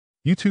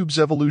YouTube's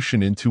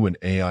evolution into an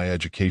AI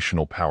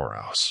educational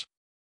powerhouse.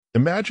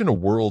 Imagine a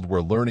world where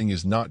learning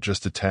is not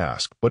just a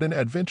task, but an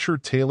adventure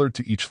tailored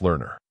to each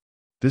learner.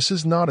 This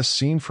is not a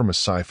scene from a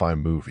sci-fi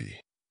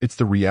movie. It's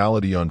the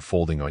reality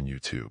unfolding on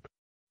YouTube.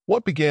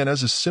 What began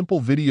as a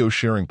simple video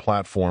sharing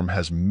platform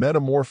has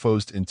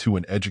metamorphosed into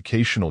an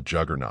educational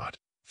juggernaut,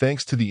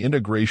 thanks to the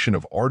integration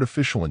of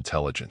artificial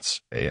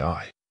intelligence,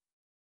 AI.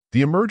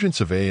 The emergence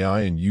of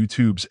AI in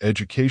YouTube's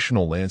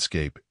educational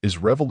landscape is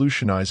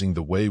revolutionizing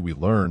the way we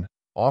learn,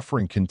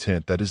 offering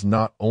content that is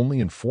not only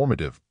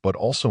informative but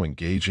also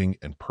engaging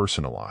and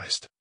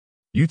personalized.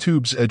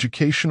 YouTube's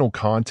educational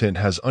content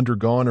has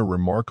undergone a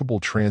remarkable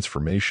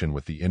transformation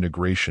with the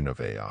integration of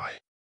AI.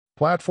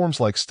 Platforms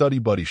like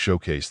StudyBuddy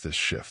showcase this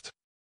shift.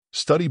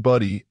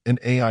 StudyBuddy, an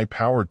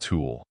AI-powered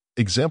tool,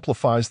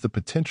 exemplifies the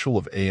potential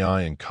of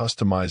AI in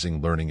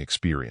customizing learning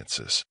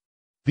experiences.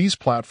 These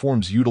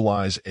platforms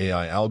utilize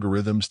AI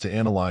algorithms to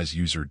analyze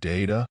user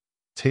data,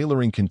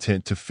 tailoring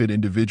content to fit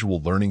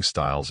individual learning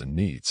styles and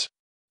needs.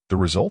 The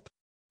result?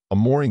 A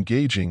more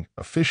engaging,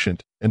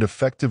 efficient, and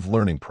effective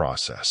learning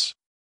process.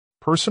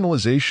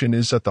 Personalization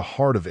is at the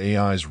heart of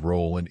AI's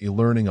role in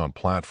e-learning on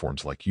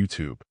platforms like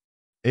YouTube.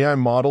 AI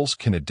models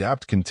can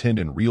adapt content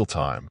in real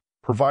time,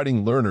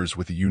 providing learners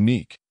with a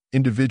unique,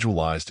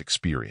 individualized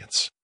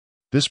experience.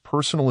 This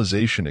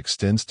personalization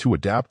extends to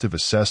adaptive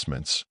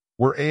assessments,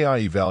 where AI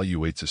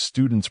evaluates a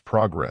student's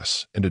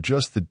progress and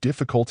adjusts the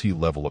difficulty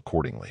level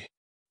accordingly.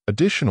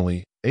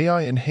 Additionally,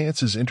 AI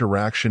enhances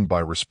interaction by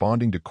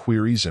responding to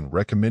queries and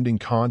recommending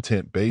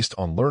content based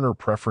on learner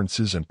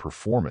preferences and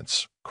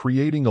performance,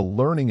 creating a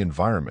learning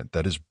environment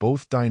that is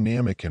both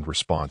dynamic and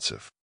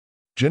responsive.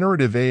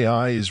 Generative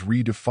AI is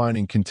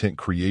redefining content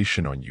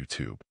creation on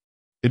YouTube.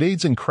 It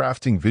aids in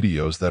crafting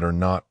videos that are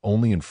not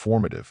only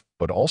informative,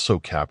 but also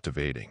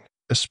captivating,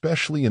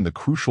 especially in the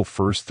crucial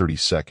first 30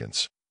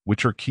 seconds,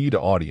 which are key to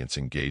audience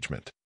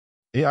engagement.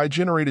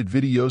 AI-generated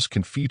videos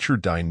can feature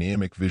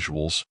dynamic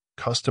visuals,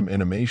 custom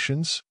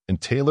animations,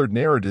 and tailored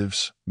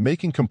narratives,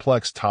 making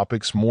complex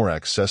topics more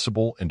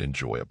accessible and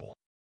enjoyable.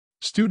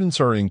 Students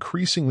are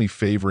increasingly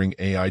favoring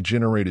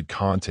AI-generated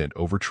content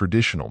over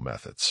traditional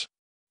methods.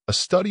 A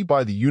study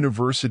by the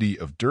University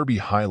of Derby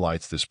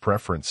highlights this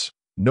preference,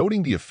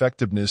 noting the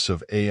effectiveness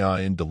of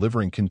AI in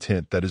delivering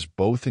content that is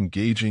both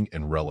engaging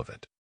and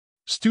relevant.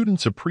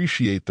 Students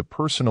appreciate the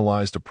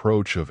personalized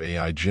approach of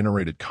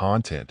AI-generated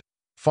content,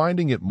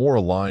 finding it more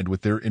aligned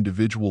with their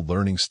individual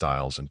learning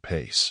styles and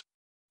pace.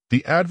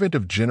 The advent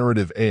of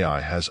generative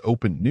AI has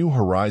opened new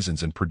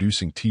horizons in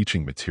producing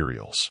teaching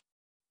materials.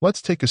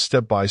 Let's take a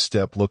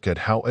step-by-step look at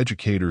how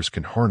educators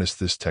can harness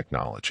this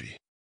technology.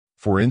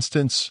 For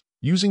instance,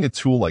 using a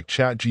tool like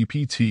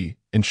ChatGPT,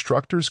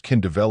 instructors can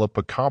develop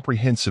a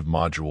comprehensive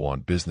module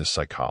on business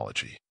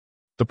psychology.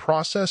 The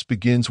process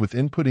begins with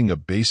inputting a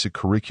basic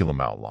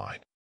curriculum outline.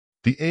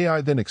 The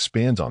AI then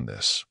expands on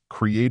this,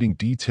 creating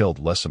detailed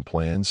lesson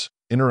plans,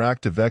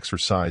 interactive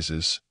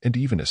exercises, and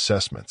even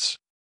assessments.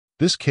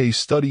 This case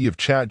study of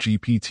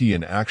ChatGPT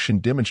in action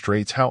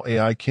demonstrates how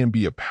AI can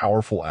be a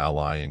powerful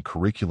ally in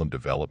curriculum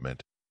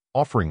development,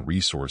 offering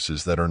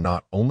resources that are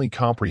not only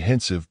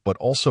comprehensive but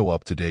also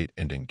up-to-date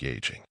and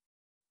engaging.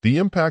 The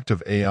impact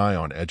of AI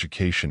on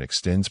education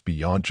extends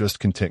beyond just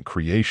content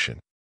creation.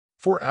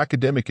 For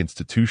academic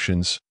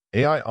institutions,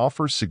 AI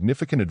offers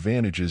significant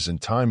advantages in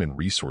time and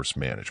resource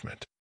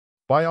management.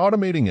 By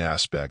automating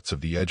aspects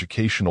of the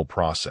educational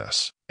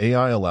process,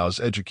 AI allows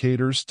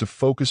educators to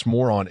focus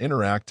more on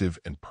interactive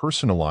and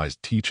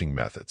personalized teaching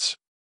methods.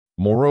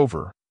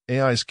 Moreover,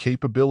 AI's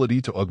capability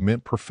to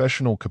augment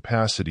professional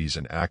capacities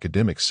in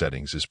academic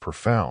settings is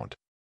profound.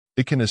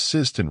 It can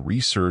assist in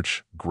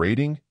research,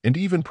 grading, and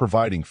even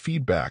providing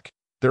feedback,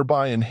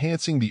 thereby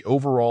enhancing the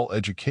overall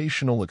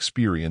educational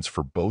experience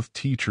for both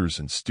teachers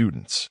and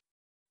students.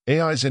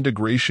 AI's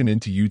integration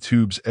into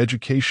YouTube's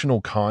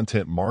educational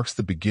content marks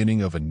the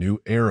beginning of a new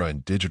era in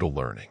digital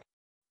learning.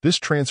 This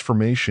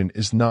transformation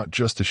is not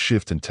just a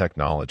shift in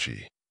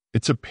technology.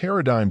 It's a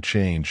paradigm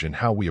change in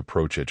how we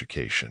approach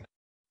education.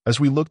 As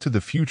we look to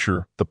the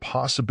future, the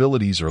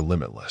possibilities are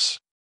limitless.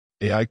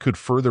 AI could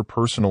further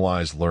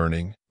personalize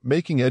learning,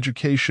 making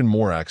education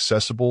more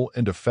accessible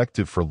and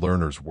effective for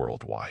learners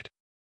worldwide.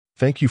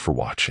 Thank you for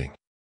watching.